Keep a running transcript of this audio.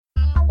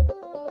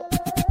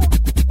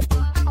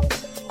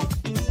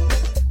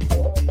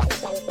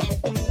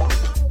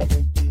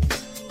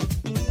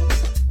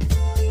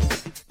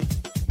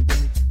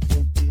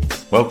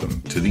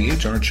Welcome to the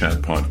HR Chat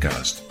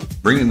podcast,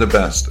 bringing the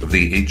best of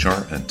the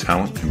HR and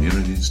talent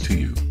communities to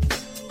you.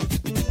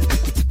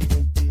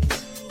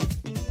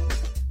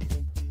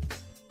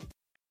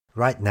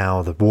 Right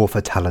now, the war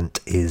for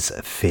talent is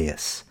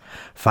fierce.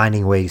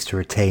 Finding ways to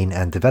retain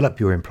and develop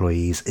your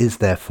employees is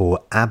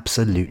therefore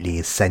absolutely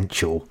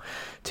essential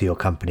to your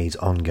company's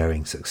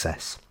ongoing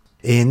success.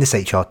 In this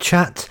HR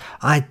chat,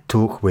 I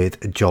talk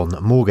with John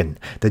Morgan,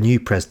 the new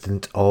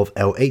president of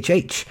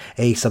LHH,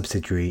 a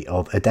subsidiary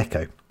of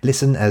Adecco.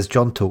 Listen as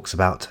John talks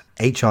about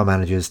HR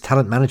managers'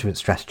 talent management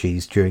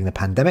strategies during the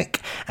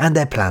pandemic and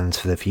their plans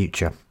for the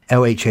future.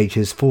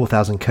 LHH's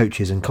 4,000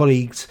 coaches and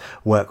colleagues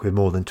work with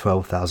more than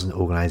 12,000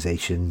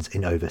 organisations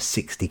in over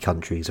 60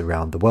 countries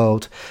around the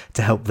world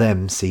to help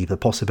them see the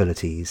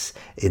possibilities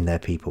in their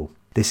people.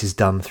 This is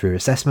done through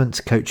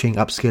assessment, coaching,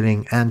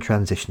 upskilling and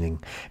transitioning,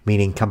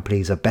 meaning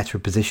companies are better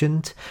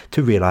positioned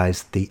to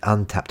realise the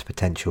untapped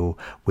potential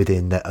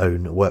within their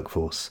own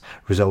workforce,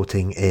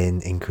 resulting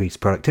in increased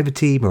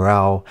productivity,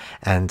 morale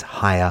and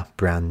higher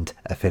brand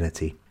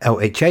affinity.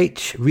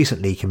 LHH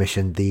recently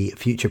commissioned the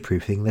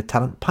Future-Proofing the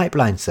Talent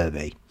Pipeline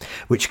survey,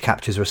 which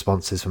captures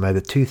responses from over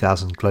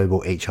 2,000 global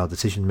HR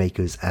decision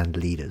makers and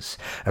leaders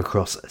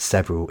across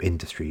several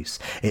industries.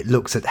 It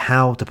looks at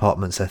how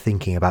departments are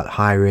thinking about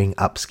hiring,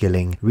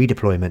 upskilling,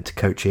 redeployment,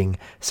 coaching,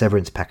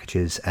 severance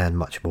packages, and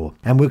much more.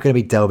 And we're going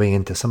to be delving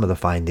into some of the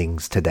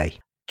findings today.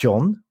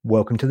 John,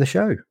 welcome to the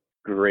show.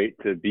 Great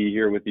to be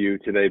here with you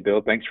today,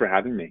 Bill. Thanks for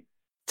having me.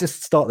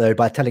 Just start though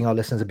by telling our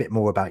listeners a bit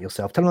more about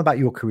yourself. Tell them about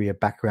your career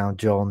background,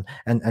 John,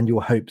 and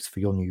your hopes for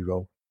your new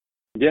role.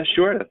 Yeah,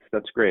 sure.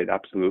 That's great.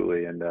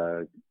 Absolutely. And,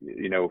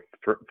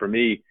 for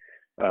me,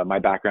 my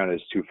background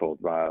is twofold.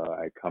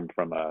 I come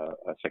from a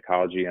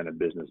psychology and a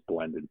business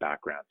blended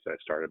background. So I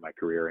started my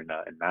career in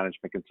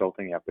management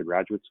consulting after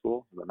graduate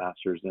school, with a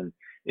master's in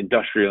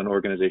industrial and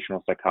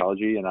organizational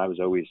psychology. And I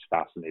was always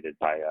fascinated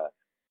by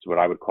what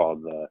I would call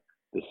the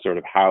sort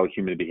of how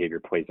human behavior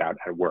plays out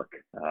at work.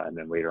 And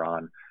then later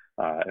on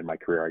in my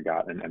career, I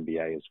got an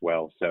MBA as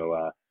well.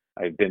 So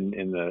I've been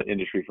in the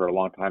industry for a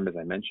long time, as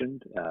I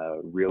mentioned.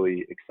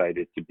 Really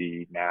excited to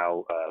be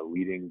now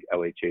leading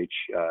LHH,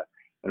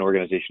 an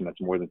organization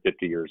that's more than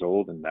 50 years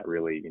old, and that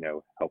really,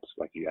 helps,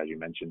 as you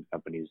mentioned,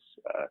 companies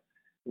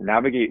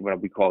navigate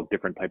what we call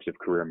different types of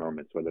career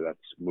moments, whether that's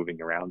moving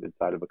around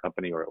inside of a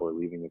company or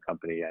leaving the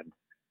company.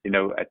 And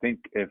I think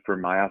for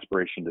my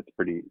aspirations, it's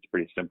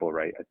pretty simple,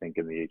 right? I think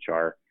in the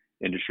HR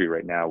industry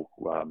right now,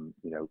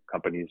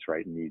 companies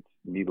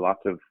need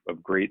lots of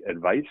great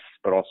advice,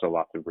 but also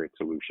lots of great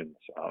solutions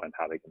on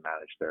how they can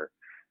manage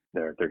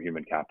their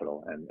human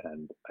capital.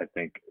 And I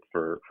think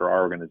for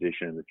our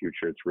organization in the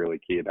future, it's really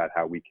key about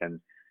how we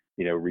can,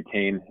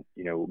 retain,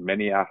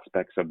 many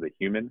aspects of the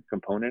human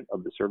component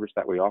of the service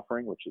that we're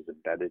offering, which is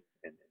embedded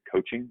in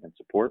coaching and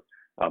support,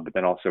 but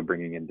then also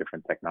bringing in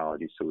different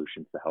technology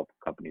solutions to help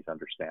companies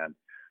understand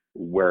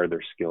where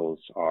their skills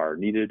are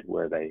needed,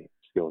 where they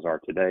skills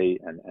are today,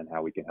 and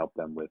how we can help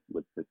them with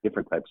the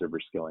different types of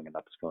reskilling and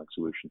upskilling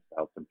solutions to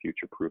help them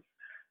future-proof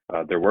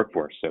their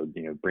workforce. So,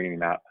 bringing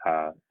that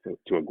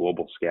to a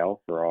global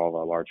scale for all of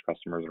our large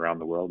customers around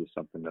the world is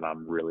something that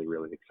I'm really,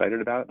 really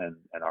excited about, and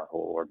our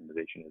whole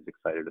organization is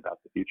excited about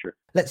the future.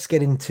 Let's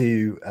get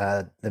into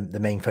the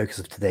main focus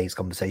of today's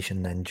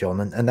conversation then,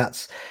 John, and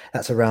that's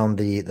around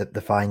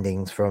the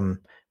findings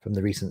from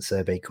the recent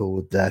survey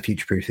called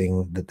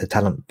Future-Proofing the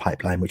Talent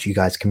Pipeline, which you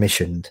guys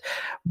commissioned.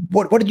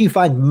 What did you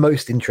find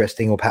most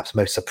interesting or perhaps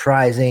most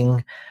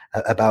surprising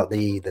about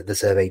the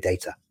survey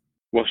data?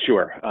 Well,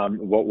 sure.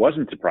 What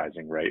wasn't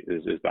surprising, right,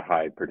 is the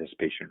high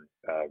participation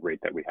rate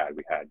that we had.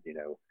 We had,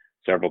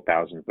 several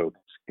thousand folks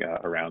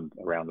around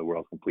the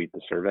world complete the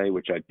survey,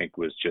 which I think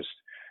was just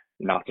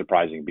not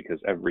surprising, because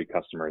every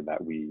customer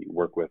that we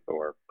work with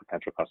or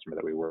potential customer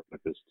that we work with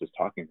is just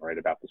talking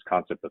about this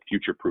concept of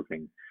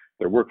future-proofing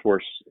their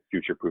workforce,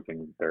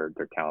 future-proofing their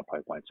talent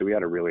pipeline. So we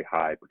had a really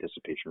high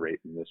participation rate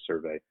in this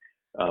survey.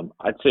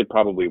 I'd say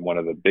probably one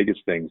of the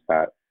biggest things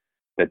that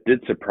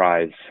did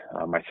surprise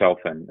myself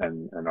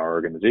and our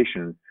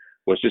organization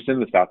was just in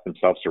the stats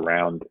themselves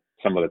around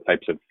some of the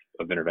types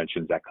of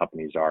interventions that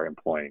companies are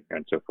employing.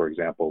 And so, for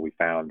example, we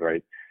found,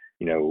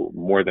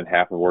 more than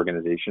half of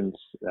organizations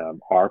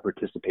are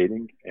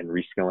participating in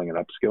reskilling and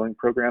upskilling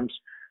programs,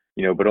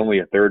 but only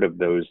a third of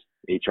those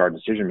HR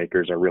decision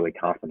makers are really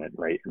confident,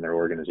 in their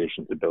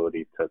organization's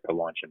ability to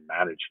launch and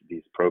manage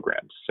these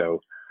programs.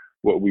 So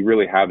what we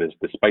really have is,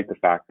 despite the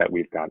fact that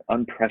we've got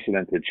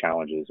unprecedented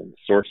challenges in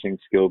sourcing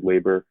skilled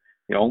labor,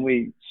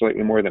 only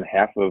slightly more than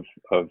half of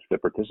the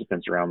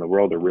participants around the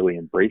world are really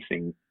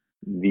embracing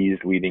these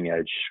leading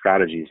edge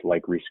strategies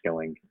like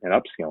reskilling and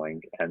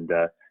upskilling. And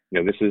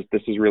this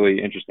is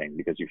really interesting,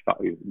 because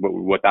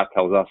what that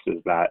tells us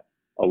is that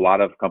a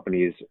lot of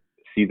companies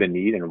see the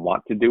need and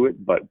want to do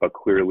it, but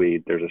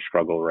clearly there's a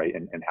struggle,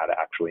 in how to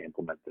actually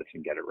implement this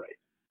and get it right.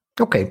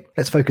 Okay,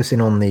 let's focus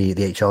in on the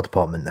HR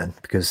department then,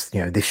 because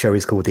this show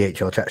is called the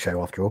HR Chat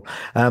Show after all.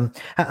 How Of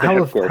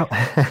have course.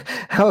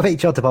 how have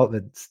HR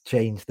departments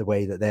changed the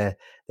way that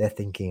they're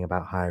thinking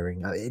about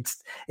hiring?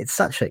 It's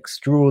such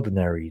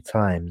extraordinary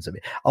times. I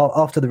mean,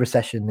 after the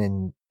recession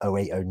in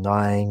 08,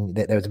 09,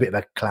 there was a bit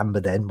of a clamber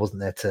then,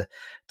 wasn't there,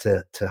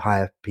 to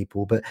hire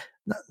people? But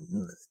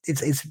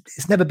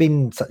it's never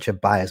been such a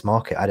buyer's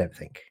market, I don't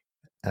think,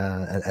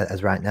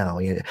 as right now.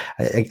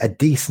 A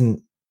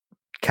decent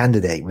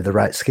candidate with the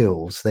right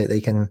skills, they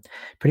can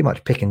pretty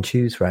much pick and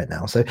choose right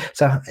now. So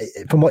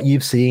from what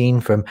you've seen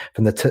from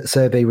the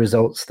survey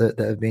results that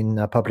have been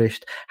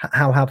published,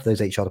 how have those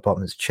HR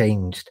departments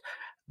changed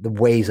the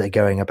ways they're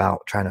going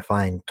about trying to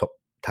find top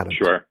talent?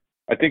 Sure.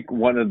 I think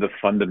one of the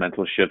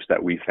fundamental shifts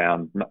that we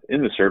found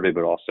in the survey,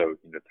 but also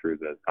through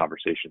the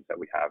conversations that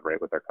we have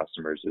right with our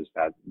customers, is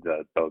that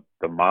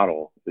the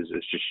model is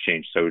just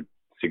changed so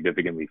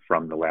significantly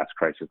from the last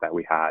crisis that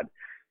we had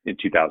in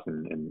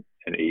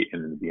 2008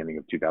 and the beginning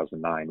of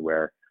 2009,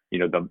 where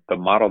the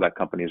model that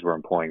companies were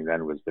employing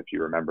then was, if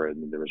you remember,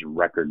 there was a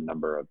record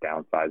number of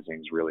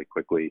downsizings really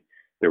quickly.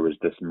 There was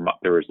this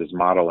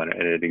model, and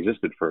it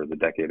existed for the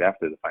decade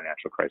after the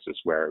financial crisis,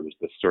 where it was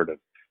this sort of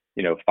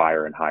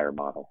fire and hire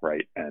model,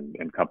 right? And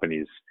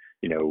companies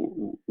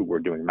were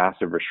doing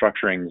massive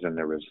restructurings, and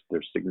there's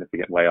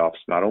significant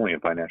layoffs not only in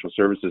financial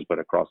services but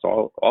across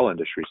all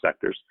industry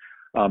sectors.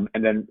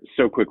 And then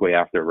so quickly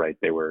after, right,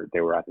 they were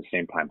at the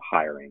same time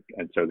hiring,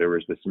 and so there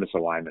was this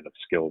misalignment of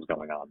skills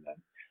going on then.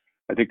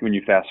 I think when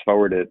you fast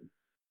forward it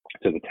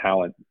to the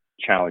talent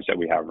challenge that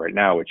we have right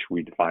now, which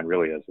we define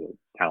really as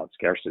a talent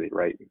scarcity,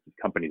 right?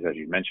 Companies, as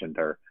you mentioned,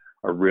 are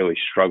really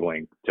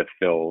struggling to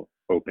fill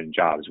open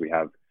jobs. We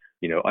have,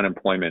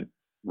 unemployment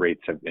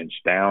rates have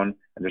inched down,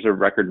 and there's a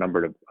record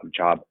number of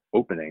job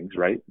openings,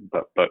 right?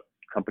 But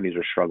companies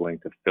are struggling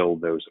to fill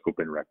those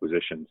open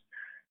requisitions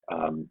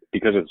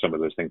because of some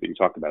of those things that you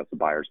talked about, the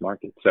buyer's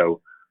market.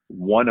 So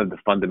one of the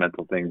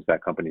fundamental things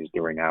that companies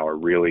doing now are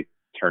really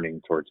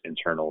turning towards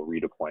internal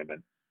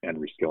redeployment and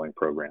reskilling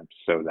programs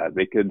so that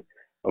they could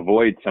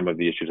avoid some of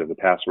the issues of the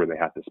past where they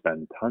had to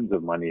spend tons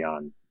of money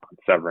on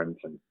severance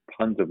and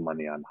tons of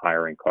money on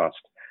hiring costs,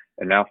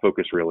 and now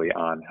focus really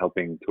on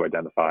helping to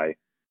identify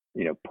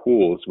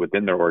pools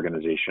within their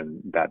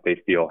organization that they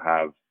feel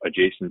have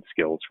adjacent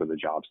skills for the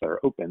jobs that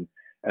are open,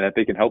 and that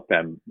they can help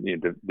them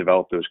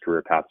develop those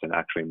career paths and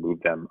actually move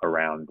them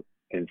around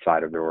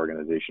inside of their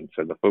organization.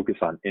 So the focus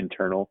on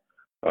internal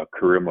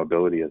career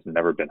mobility has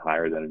never been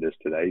higher than it is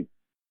today,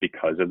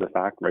 because of the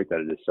fact, right, that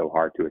it is so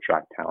hard to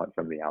attract talent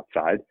from the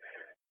outside.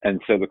 And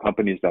so the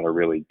companies that are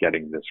really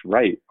getting this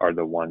right are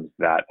the ones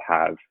that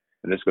have,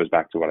 and this goes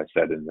back to what I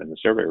said in the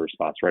survey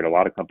response, right? A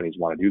lot of companies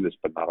want to do this,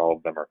 but not all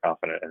of them are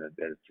confident in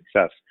its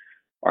success.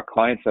 Our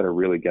clients that are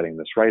really getting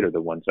this right are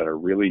the ones that are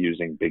really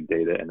using big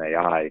data and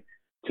AI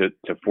to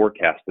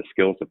forecast the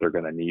skills that they're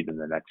going to need in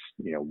the next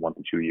 1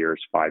 to 2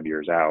 years, 5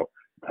 years out,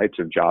 types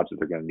of jobs that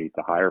they're going to need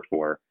to hire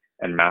for,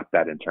 and map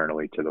that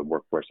internally to the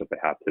workforce that they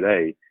have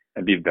today,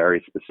 and be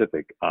very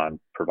specific on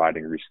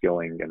providing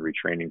reskilling and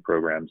retraining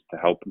programs to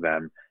help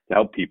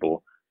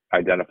people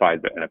identify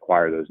and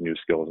acquire those new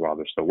skills while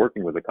they're still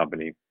working with the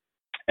company,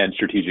 and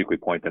strategically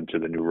point them to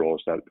the new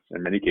roles that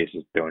in many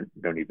cases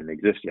don't even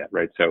exist yet,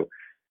 right? So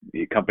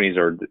the companies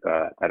are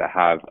that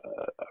have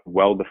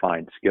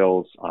well-defined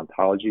skills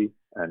ontology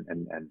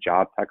and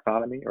job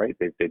taxonomy, right?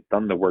 They've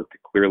done the work to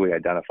clearly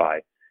identify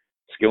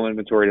skill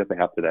inventory that they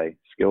have today,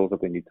 skills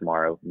that they need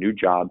tomorrow, new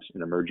jobs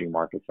in emerging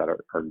markets that are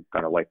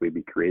going to likely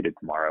be created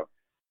tomorrow,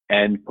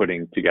 and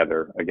putting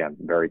together, again,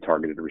 very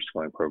targeted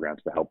reskilling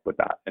programs to help with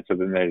that. And so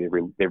then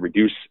they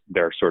reduce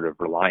their sort of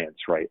reliance,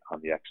 right,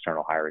 on the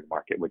external hiring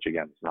market, which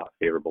again is not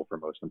favorable for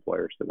most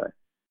employers today.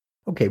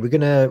 Okay, we're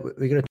gonna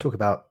talk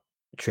about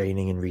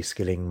training and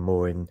reskilling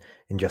more in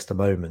just a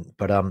moment,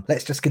 but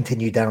let's just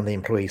continue down the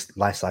employee's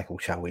life cycle,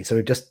 shall we? So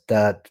we've just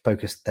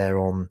focused there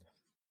on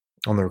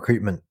the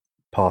recruitment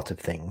part of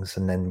things,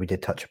 and then we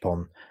did touch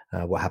upon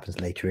what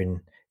happens later in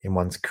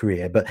one's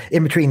career. But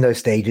in between those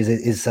stages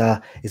is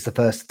the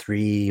first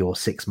 3 or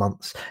 6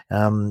 months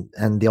and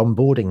the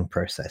onboarding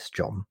process,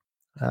 John.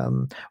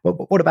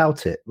 What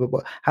about it?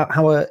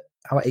 How are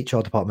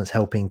HR departments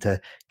helping to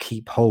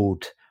keep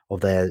hold of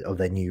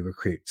their new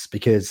recruits?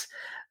 Because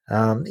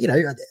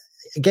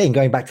again,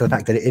 going back to the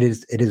fact that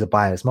it is a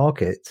buyer's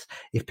market,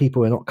 if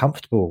people are not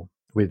comfortable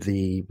with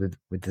the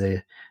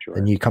Sure.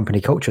 the new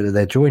company culture that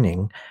they're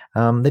joining,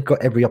 they've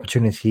got every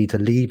opportunity to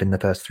leave in the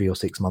first 3 or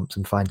 6 months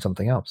and find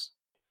something else.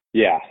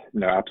 Yeah,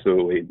 no,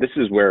 absolutely. This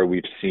is where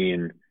we've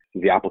seen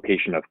the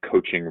application of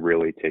coaching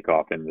really take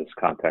off in this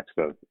context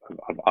of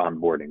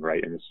onboarding,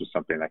 right? And this was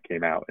something that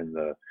came out in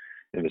the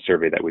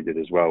survey that we did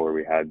as well, where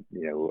we had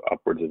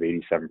upwards of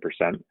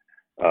 87%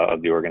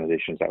 of the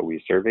organizations that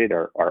we surveyed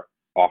are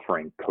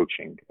offering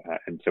coaching.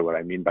 And so what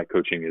I mean by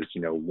coaching is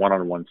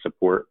one-on-one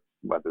support,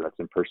 whether that's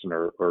in person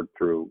or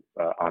through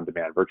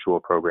on-demand virtual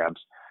programs,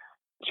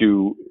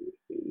 to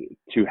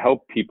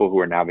help people who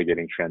are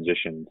navigating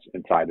transitions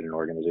inside an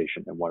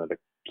organization. And one of the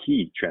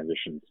key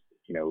transitions,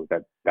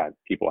 that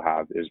people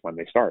have is when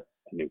they start.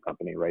 a new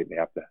company, right? They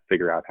have to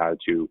figure out how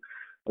to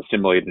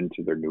assimilate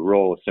into their new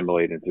role,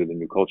 assimilate into the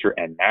new culture.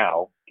 And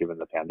now, given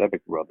the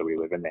pandemic world that we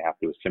live in, they have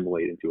to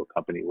assimilate into a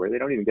company where they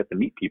don't even get to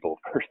meet people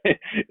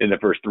in the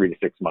first 3 to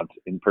 6 months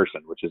in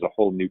person, which is a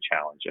whole new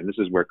challenge. And this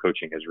is where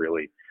coaching has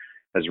really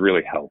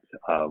helped.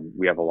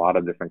 We have a lot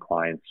of different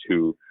clients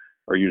who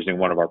are using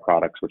one of our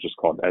products, which is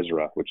called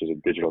Ezra, which is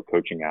a digital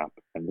coaching app.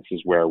 And this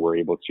is where we're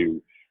able to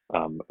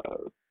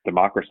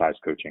democratize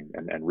coaching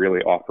and really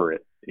offer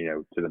it,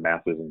 to the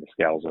masses and the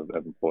scales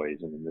of employees.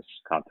 And in this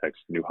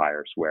context, new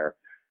hires, where,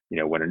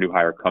 when a new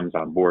hire comes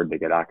on board, they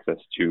get access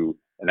to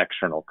an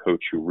external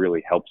coach who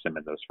really helps them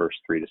in those first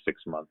 3 to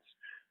 6 months,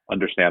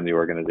 understand the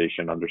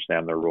organization,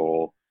 understand their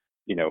role,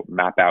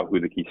 map out who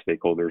the key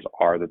stakeholders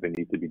are that they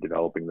need to be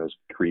developing those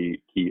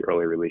key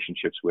early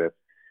relationships with.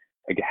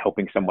 Again,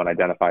 helping someone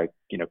identify,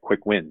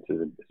 quick wins is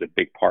a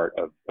big part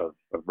of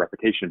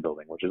reputation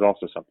building, which is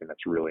also something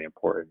that's really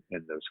important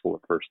in those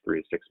first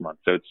 3 to 6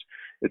 months. So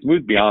it's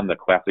moved beyond the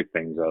classic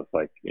things of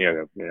like,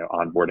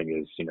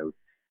 onboarding is,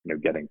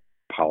 getting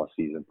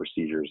policies and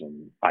procedures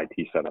and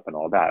IT setup and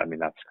all that. I mean,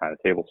 that's kind of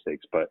table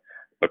stakes, but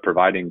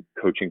providing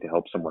coaching to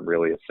help someone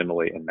really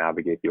assimilate and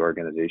navigate the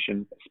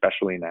organization,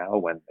 especially now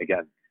when,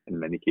 again, in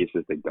many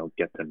cases, they don't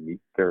get to meet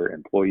their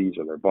employees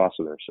or their boss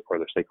or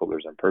their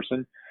stakeholders in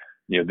person.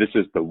 This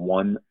is the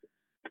one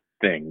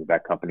thing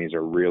that companies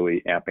are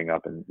really amping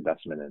up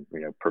investment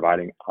in,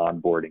 providing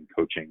onboarding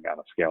coaching on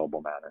a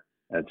scalable manner.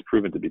 And it's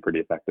proven to be pretty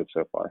effective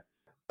so far.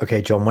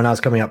 Okay, John, when I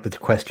was coming up with the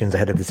questions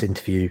ahead of this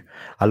interview,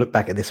 I looked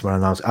back at this one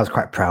and I was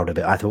quite proud of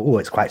it. I thought,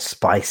 it's quite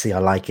spicy. I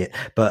like it.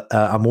 But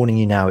I'm warning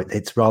you now,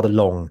 it's rather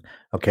long.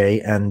 Okay.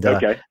 And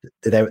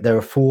there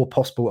are 4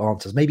 possible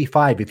answers, maybe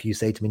 5 if you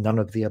say to me none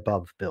of the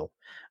above, Bill.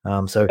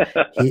 So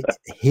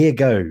here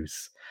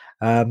goes.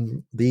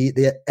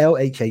 The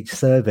LHH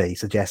survey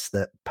suggests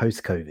that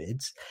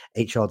post-COVID,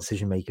 HR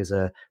decision makers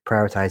are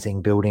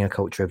prioritizing building a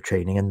culture of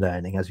training and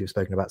learning, as we've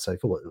spoken about so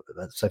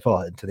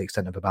far, to the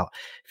extent of about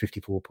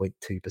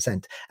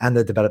 54.2%, and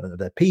the development of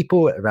their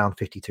people at around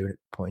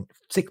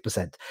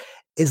 52.6%.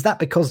 Is that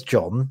because,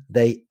 John,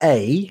 they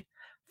A,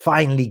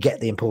 finally get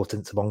the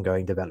importance of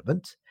ongoing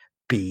development,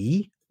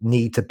 B,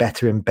 need to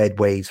better embed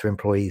ways for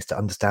employees to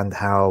understand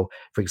how,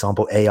 for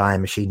example, AI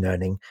and machine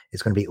learning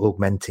is going to be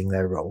augmenting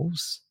their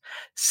roles,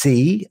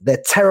 C,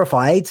 they're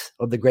terrified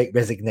of the great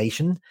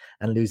resignation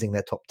and losing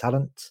their top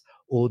talent,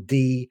 or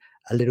D,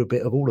 a little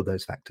bit of all of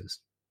those factors?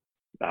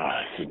 I'm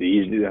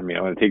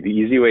going to take the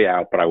easy way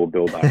out, but I will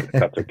build on it if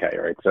that's okay,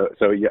 right?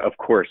 So yeah, of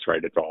course,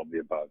 right, it's all of the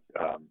above.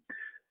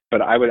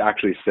 But I would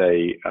actually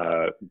say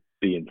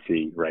B and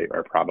C, right,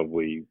 are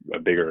probably a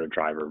bigger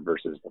driver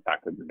versus the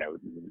fact that,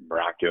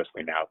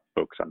 miraculously now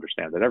folks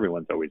understand that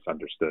everyone's always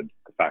understood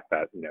the fact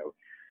that,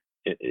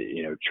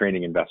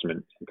 training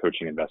investment and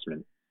coaching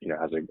investment,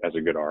 has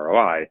a good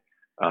ROI.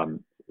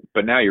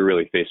 But now you're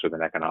really faced with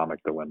an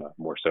economic dilemma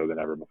more so than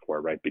ever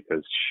before, right?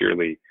 Because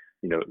surely,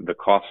 the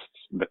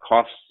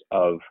costs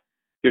of,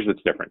 here's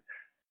what's different.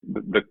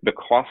 The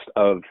cost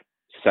of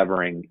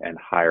severing and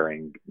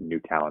hiring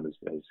new talent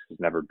has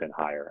never been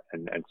higher.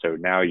 And so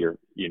now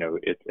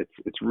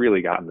it's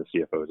really gotten the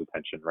CFO's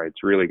attention, right?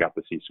 It's really got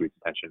the C-suite's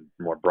attention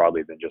more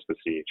broadly than just the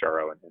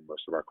CHRO and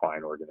most of our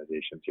client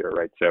organizations here,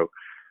 right? So,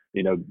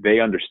 they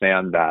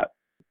understand that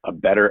a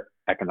better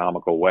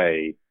economical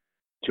way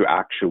to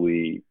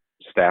actually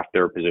staff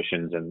their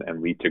positions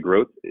and lead to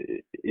growth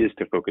is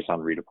to focus on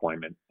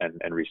redeployment and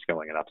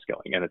reskilling and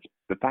upskilling. And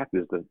the fact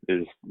is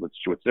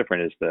what's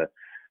different is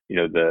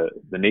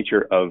the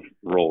nature of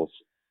roles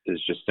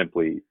is just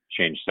simply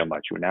changed so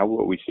much. Now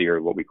what we see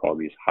are what we call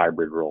these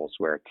hybrid roles,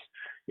 where it's,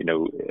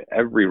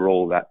 every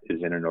role that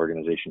is in an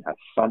organization has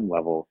some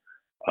level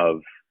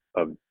of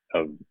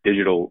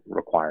digital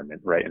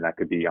requirement, right? And that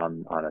could be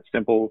on a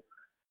simple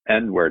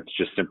end where it's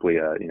just simply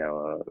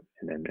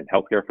in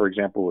healthcare, for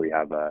example, where you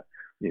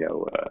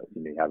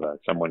have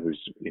someone who's,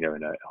 in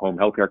a home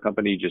healthcare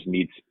company just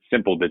needs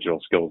simple digital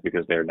skills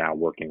because they're now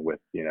working with,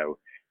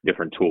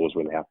 different tools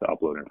where they have to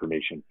upload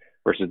information,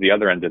 versus the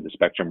other end of the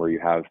spectrum where you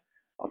have,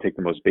 I'll take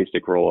the most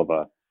basic role of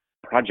a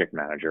project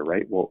manager,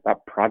 right? Well,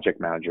 that project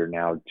manager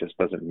now just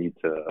doesn't need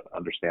to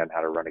understand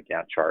how to run a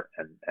Gantt chart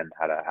and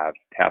how to have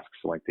tasks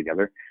linked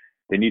together.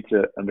 They need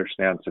to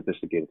understand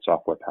sophisticated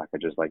software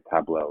packages like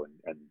Tableau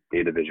and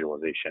data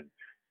visualization.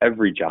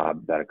 Every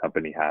job that a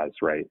company has,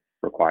 right,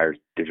 requires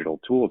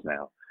digital tools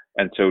now.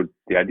 And so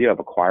the idea of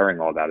acquiring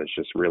all that is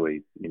just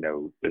really,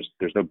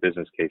 there's no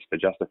business case to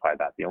justify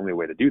that. The only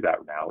way to do that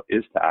now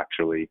is to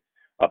actually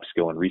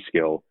upskill and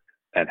reskill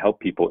and help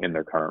people in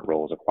their current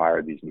roles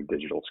acquire these new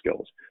digital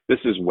skills. This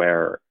is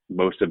where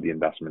most of the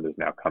investment is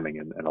now coming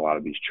in a lot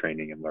of these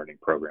training and learning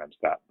programs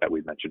that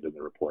we mentioned in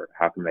the report.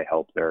 How can they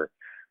help their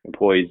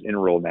employees in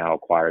role now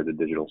acquire the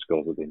digital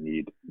skills that they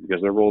need,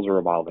 because their roles are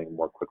evolving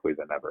more quickly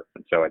than ever?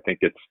 And so I think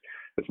it's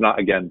not,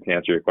 again, to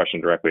answer your question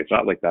directly, it's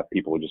not like that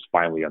people just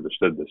finally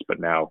understood this, but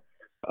now,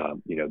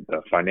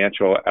 the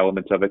financial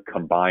elements of it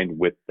combined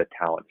with the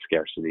talent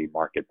scarcity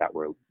market that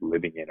we're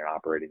living in and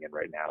operating in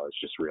right now has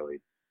just really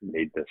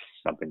made this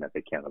something that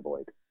they can't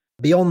avoid.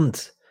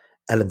 Beyond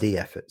L&D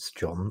efforts,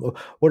 John,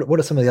 what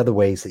are some of the other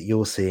ways that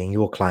you're seeing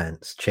your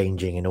clients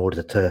changing in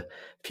order to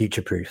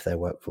future-proof their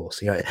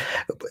workforce?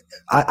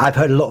 I've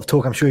heard a lot of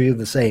talk, I'm sure you're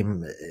the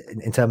same,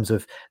 in terms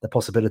of the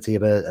possibility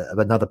of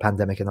another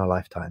pandemic in our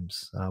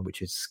lifetimes,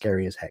 which is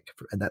scary as heck.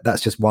 And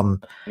that's just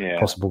one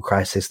possible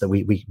crisis that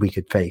we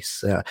could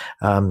face.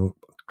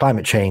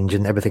 Climate change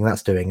and everything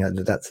that's doing,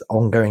 that's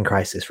ongoing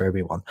crisis for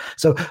everyone.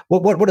 So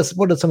what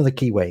are some of the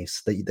key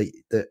ways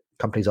that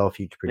companies are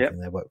future-proofing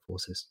their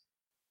workforces?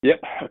 Yep,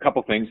 a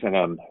couple things.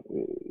 And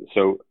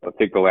so I'll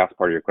take the last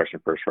part of your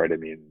question first, right? I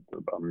mean,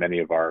 many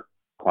of our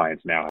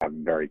clients now have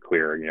very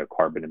clear,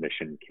 carbon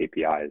emission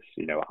KPIs,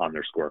 on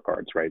their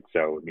scorecards, right?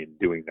 So, I mean,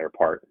 doing their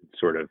part,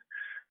 sort of,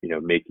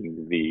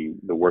 making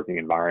the working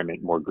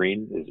environment more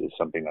green is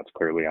something that's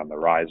clearly on the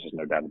rise. There's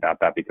no doubt about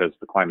that, because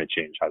the climate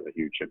change has a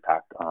huge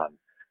impact on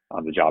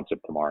the jobs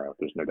of tomorrow.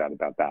 There's no doubt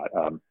about that.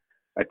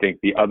 I think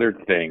the other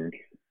thing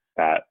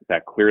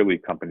that clearly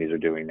companies are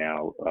doing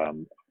now,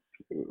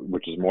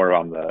 which is more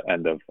on the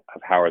end of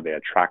how are they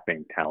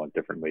attracting talent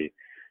differently,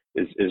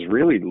 is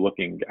really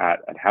looking at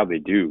how they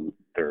do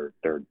their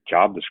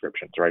job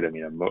descriptions, right? I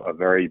mean, a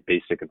very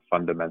basic and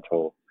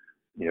fundamental,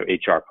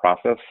 HR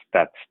process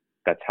that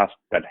has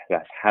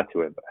had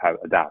to have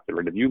adapted.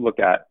 Right? If you look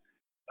at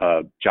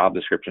job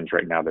descriptions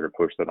right now that are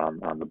posted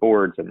on the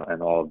boards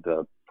and all of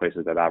the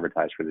places that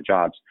advertise for the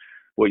jobs,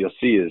 what you'll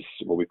see is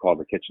what we call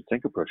the kitchen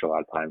sink approach a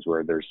lot of times,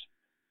 where there's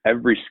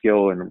every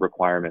skill and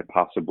requirement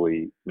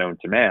possibly known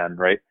to man,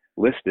 right,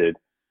 listed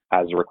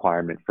as a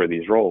requirement for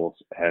these roles.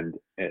 And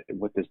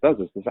what this does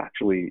is this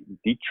actually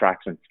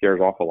detracts and scares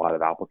off a lot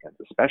of applicants,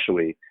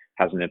 especially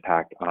has an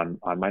impact on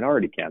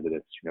minority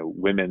candidates,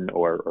 women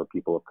or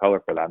people of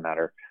color for that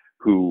matter,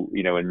 who,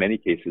 in many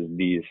cases,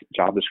 these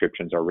job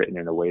descriptions are written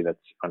in a way that's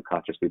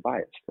unconsciously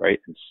biased, right?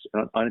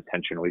 And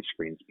unintentionally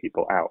screens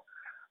people out.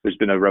 There's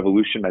been a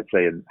revolution, I'd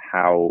say, in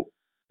how,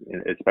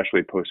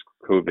 especially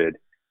post-COVID,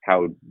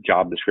 how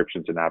job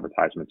descriptions and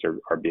advertisements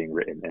are being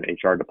written, and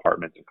HR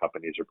departments and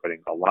companies are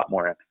putting a lot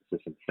more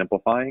emphasis in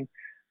simplifying,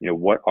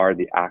 what are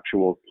the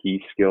actual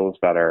key skills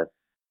that are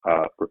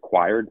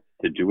required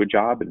to do a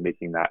job, and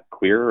making that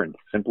clearer and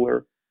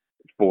simpler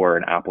for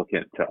an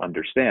applicant to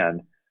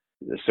understand,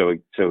 so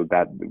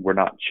that we're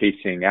not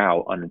chasing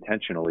out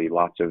unintentionally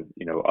lots of,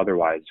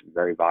 otherwise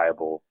very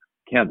viable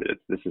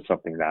candidates. This is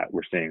something that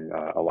we're seeing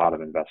a lot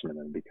of investment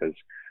in, because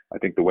I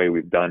think the way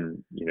we've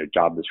done,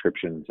 job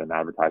descriptions and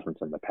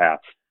advertisements in the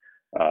past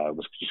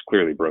was just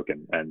clearly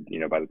broken. And,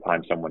 by the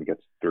time someone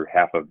gets through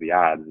half of the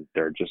ad,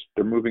 they're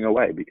moving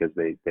away, because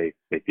they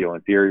feel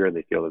inferior.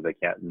 They feel that they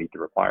can't meet the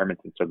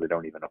requirements, and so they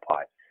don't even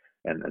apply.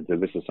 And so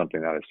this is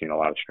something that I've seen a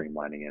lot of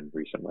streamlining in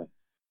recently.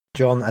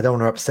 John, I don't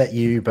want to upset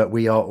you, but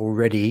we are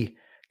already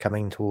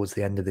coming towards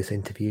the end of this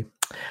interview.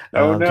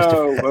 Oh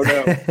no!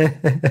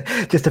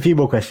 Just a few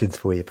more questions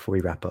for you before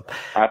we wrap up.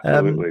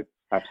 Absolutely.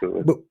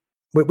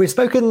 We've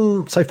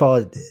spoken so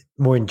far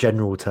more in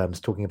general terms,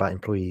 talking about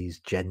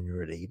employees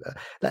generally.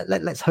 But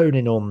let's hone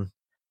in on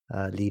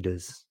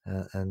leaders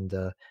and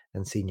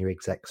senior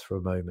execs for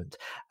a moment.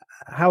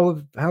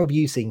 How have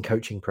you seen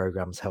coaching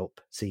programs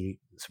help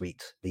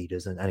C-suite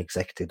leaders and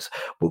executives?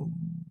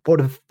 What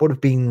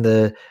have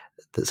been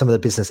some of the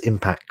business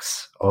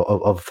impacts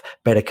of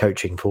better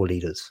coaching for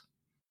leaders?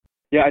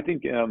 Yeah, I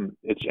think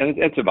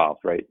it's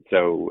evolved, right?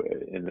 So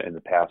in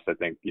the past, I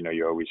think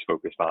you always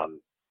focused on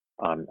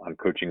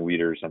coaching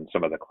leaders on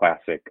some of the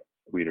classic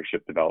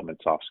leadership development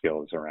soft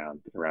skills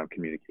around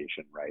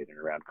communication, right, and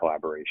around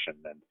collaboration,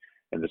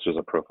 and this was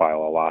a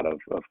profile a lot of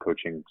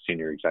coaching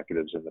senior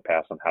executives in the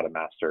past on how to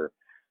master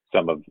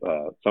some of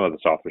the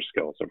softer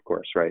skills, of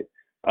course, right?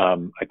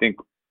 I think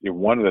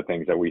one of the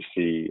things that we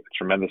see a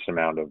tremendous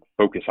amount of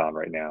focus on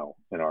right now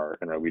in our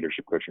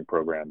leadership coaching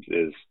programs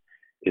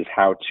is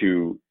how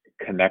to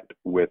connect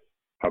with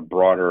a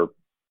broader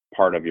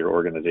part of your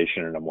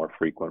organization in a more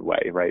frequent way,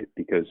 right?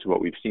 Because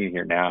what we've seen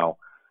here now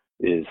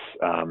is,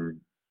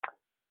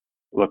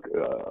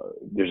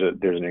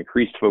 there's an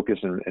increased focus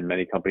in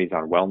many companies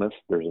on wellness.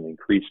 There's an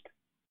increased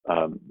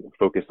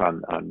focus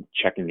on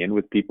checking in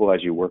with people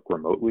as you work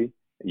remotely.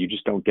 You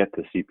just don't get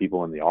to see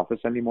people in the office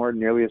anymore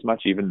nearly as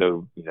much, even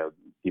though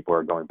people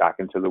are going back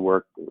into the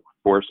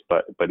workforce.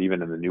 But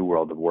even in the new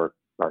world of work,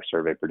 our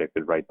survey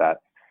predicted, right, that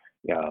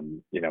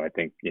I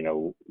think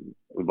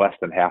less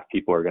than half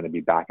people are going to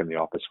be back in the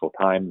office full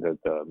time.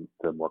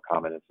 The more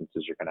common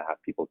instances, you're going to have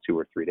people 2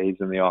 or 3 days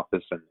in the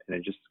office, and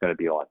it just is going to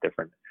be a lot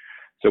different.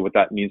 So what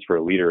that means for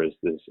a leader is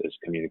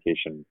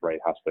communication, right,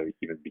 has to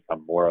even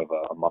become more of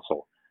a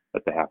muscle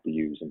that they have to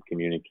use, and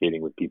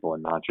communicating with people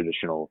in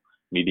non-traditional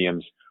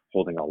mediums,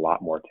 holding a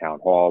lot more town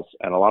halls,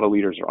 and a lot of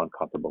leaders are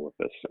uncomfortable with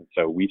this. And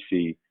so we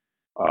see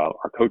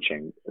our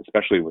coaching,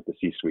 especially with the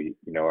C-suite,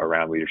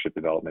 around leadership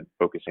development,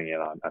 focusing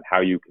in on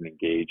how you can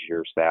engage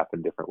your staff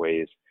in different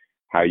ways,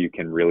 how you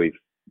can really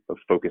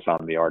focus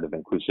on the art of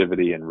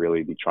inclusivity, and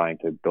really be trying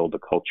to build a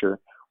culture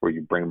where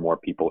you bring more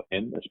people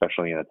in,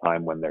 especially in a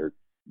time when they're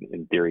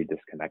in theory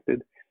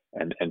disconnected.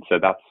 And so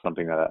that's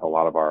something that a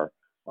lot of our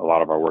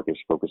work is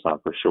focused on,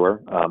 for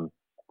sure.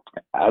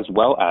 as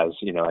well as,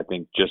 I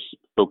think just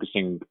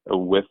focusing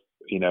with,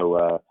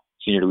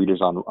 senior leaders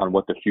on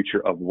what the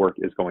future of work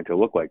is going to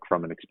look like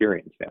from an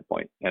experience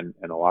standpoint. And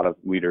a lot of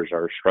leaders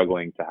are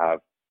struggling to have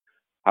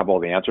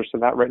all the answers to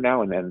that right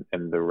now. And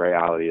the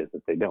reality is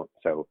that they don't.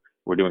 So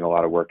we're doing a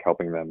lot of work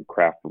helping them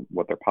craft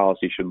what their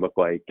policy should look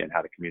like and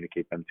how to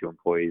communicate them to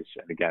employees.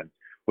 And again,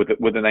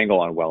 with an angle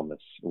on wellness,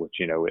 which,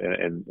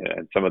 and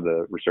some of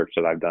the research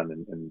that I've done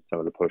and some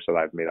of the posts that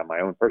I've made on my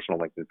own personal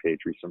LinkedIn page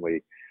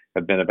recently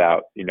have been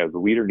about, the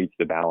leader needs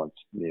to balance,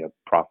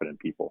 profit and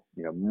people,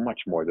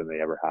 much more than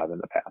they ever have in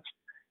the past.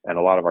 And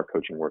a lot of our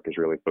coaching work is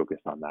really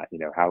focused on that.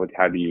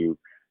 How do you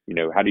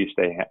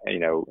stay,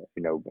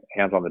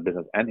 hands on the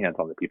business and hands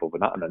on the people,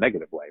 but not in a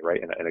negative way,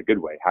 right? In a good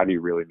way. How do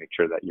you really make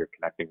sure that you're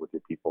connecting with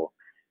your people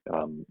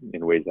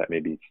in ways that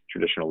maybe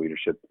traditional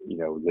leadership,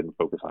 didn't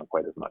focus on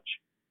quite as much?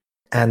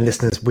 And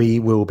listeners, we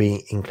will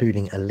be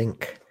including a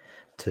link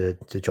to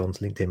John's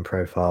LinkedIn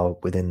profile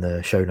within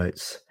the show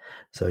notes.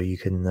 So you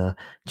can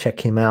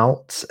check him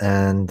out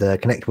and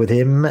connect with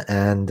him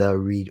and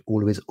read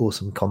all of his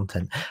awesome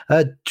content.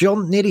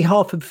 John, nearly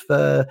half of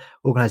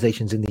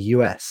organizations in the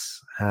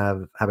US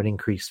have an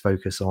increased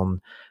focus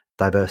on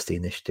diversity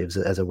initiatives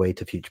as a way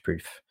to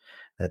future-proof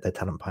their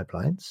talent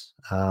pipelines.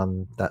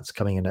 That's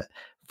coming in at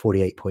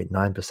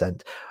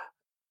 48.9%.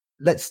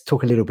 Let's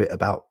talk a little bit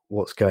about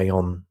what's going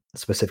on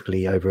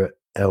specifically over at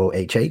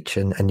LHH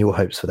and your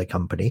hopes for the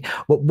company.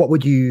 What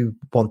would you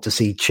want to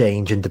see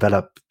change and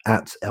develop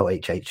at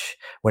LHH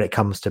when it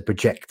comes to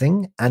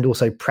projecting and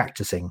also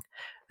practicing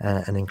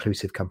an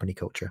inclusive company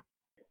culture?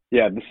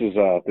 Yeah, this is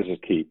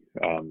key.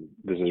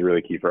 This is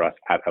really key for us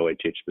at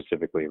LHH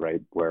specifically,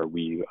 right? Where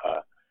we,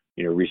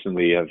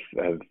 recently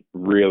have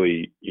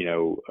really,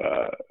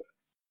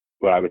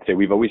 what I would say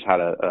we've always had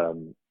a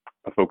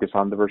focus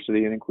on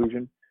diversity and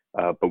inclusion.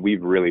 But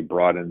we've really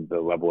broadened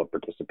the level of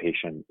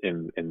participation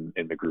in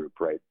the group,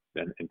 right?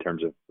 In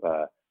terms of,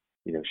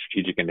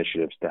 strategic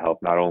initiatives to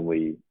help not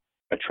only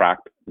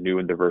attract new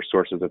and diverse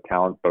sources of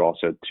talent, but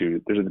also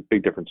there's a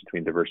big difference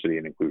between diversity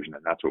and inclusion.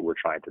 And that's what we're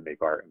trying to make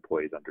our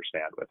employees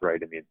understand with,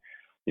 right? I mean,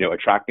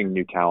 attracting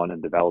new talent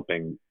and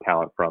developing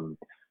talent from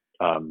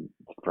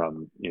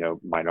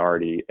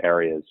minority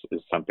areas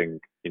is something,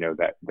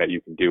 that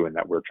you can do and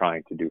that we're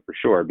trying to do for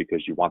sure,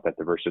 because you want that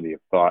diversity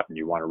of thought and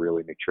you want to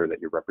really make sure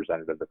that you're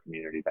representative of the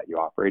community that you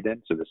operate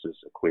in. So this is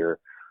a clear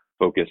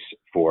focus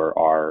for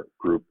our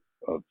group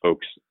of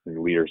folks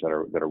and leaders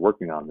that are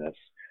working on this.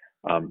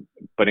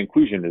 But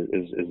inclusion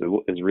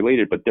is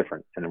related but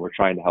different, and we're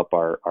trying to help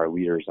our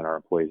leaders and our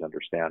employees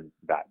understand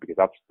that, because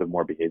that's the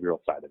more behavioral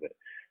side of it.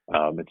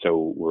 And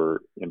so we're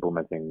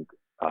implementing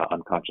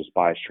unconscious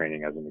bias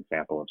training as an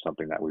example of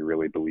something that we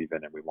really believe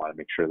in, and we want to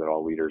make sure that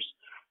all leaders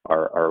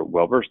are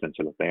well versed in,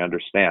 so that they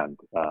understand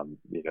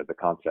the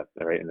concept,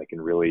 right? And they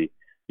can really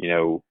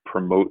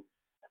promote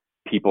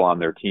people on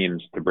their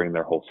teams to bring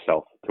their whole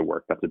self to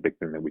work. That's a big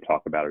thing that we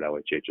talk about at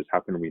LHH, is how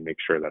can we make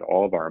sure that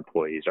all of our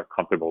employees are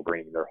comfortable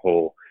bringing their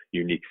whole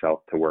unique self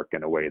to work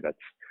in a way that's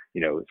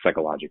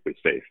psychologically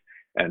safe.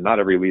 And not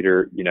every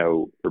leader,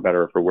 for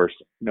better or for worse,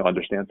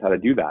 understands how to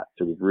do that.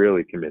 So we've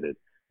really committed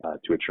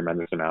to a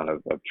tremendous amount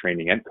of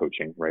training and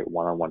coaching, right?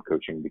 One-on-one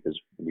coaching, because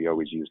we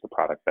always use the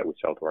product that we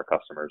sell to our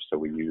customers. So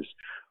we use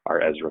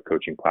our Ezra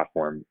coaching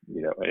platform,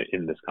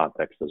 in this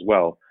context as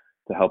well,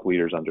 to help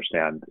leaders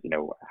understand,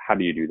 how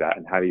do you do that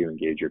and how do you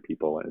engage your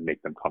people and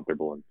make them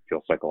comfortable and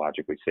feel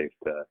psychologically safe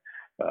to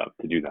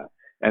do that.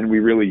 And we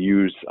really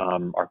use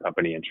our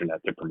company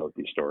intranet to promote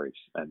these stories.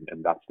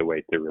 And that's the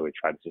way to really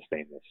try to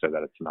sustain this, so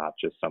that it's not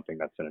just something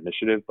that's an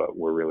initiative, but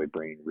we're really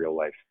bringing real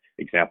life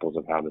examples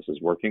of how this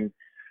is working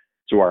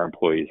to our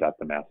employees at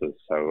the masses.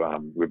 So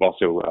we've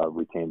also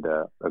retained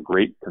a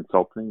great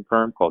consulting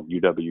firm called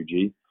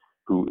UWG,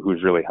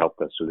 who's really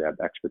helped us. So they have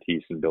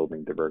expertise in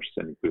building diverse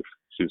and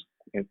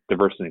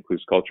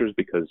inclusive cultures,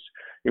 because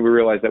we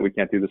realize that we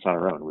can't do this on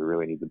our own. We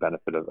really need the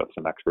benefit of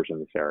some experts in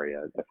this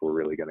area if we're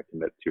really going to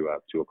commit to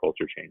a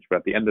culture change. But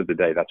at the end of the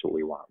day, that's what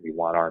we want. We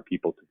want our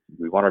people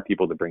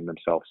to bring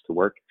themselves to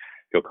work,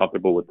 feel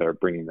comfortable with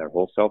bringing their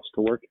whole selves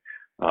to work.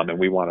 And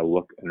we want to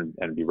look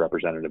and be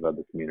representative of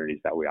the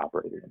communities that we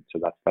operate in. So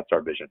that's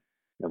our vision,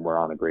 and we're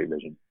on a great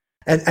vision.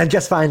 And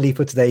just finally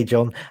for today,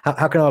 John,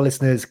 how can our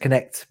listeners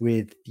connect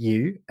with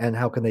you, and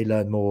how can they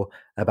learn more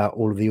about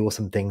all of the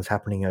awesome things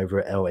happening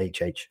over at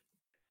LHH?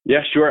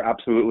 Yeah, sure.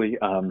 Absolutely.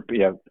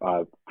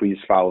 Please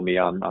follow me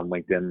on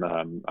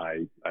LinkedIn.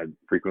 I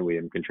frequently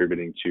am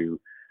contributing to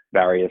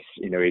various,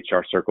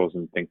 HR circles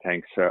and think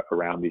tanks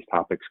around these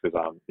topics, because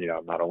I'm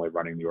not only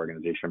running the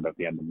organization, but at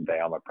the end of the day,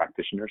 I'm a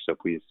practitioner. So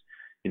please,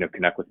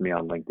 connect with me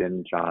on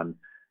LinkedIn, John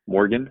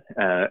Morgan,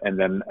 and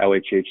then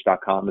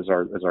LHH.com is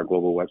our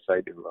global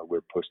website.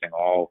 We're posting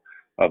all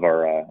of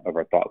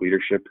our thought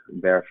leadership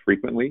there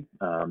frequently,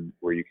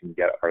 where you can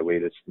get our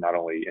latest, not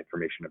only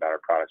information about our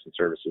products and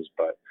services,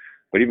 but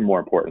even more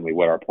importantly,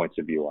 what our points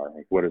of view are.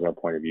 Like, what is our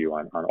point of view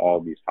on all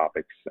of these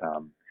topics?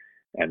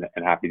 And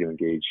happy to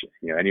engage,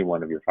 any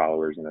one of your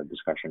followers in a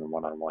discussion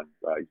one-on-one.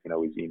 You can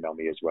always email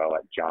me as well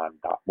at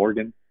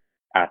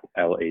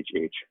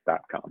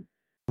john.morgan@lhh.com.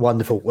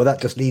 Wonderful. Well,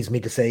 that just leaves me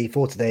to say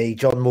for today,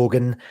 John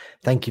Morgan,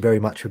 thank you very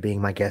much for being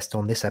my guest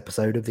on this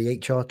episode of the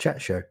HR Chat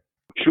Show.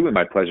 Truly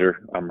my pleasure.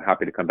 I'm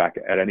happy to come back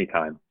at any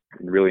time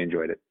and really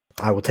enjoyed it.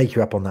 I will take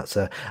you up on that,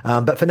 sir.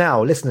 But for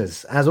now,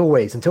 listeners, as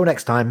always, until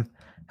next time,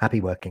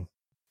 happy working.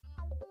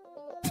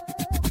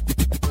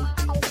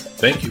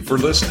 Thank you for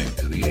listening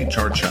to the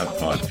HR Chat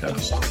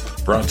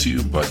Podcast, brought to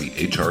you by the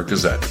HR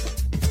Gazette.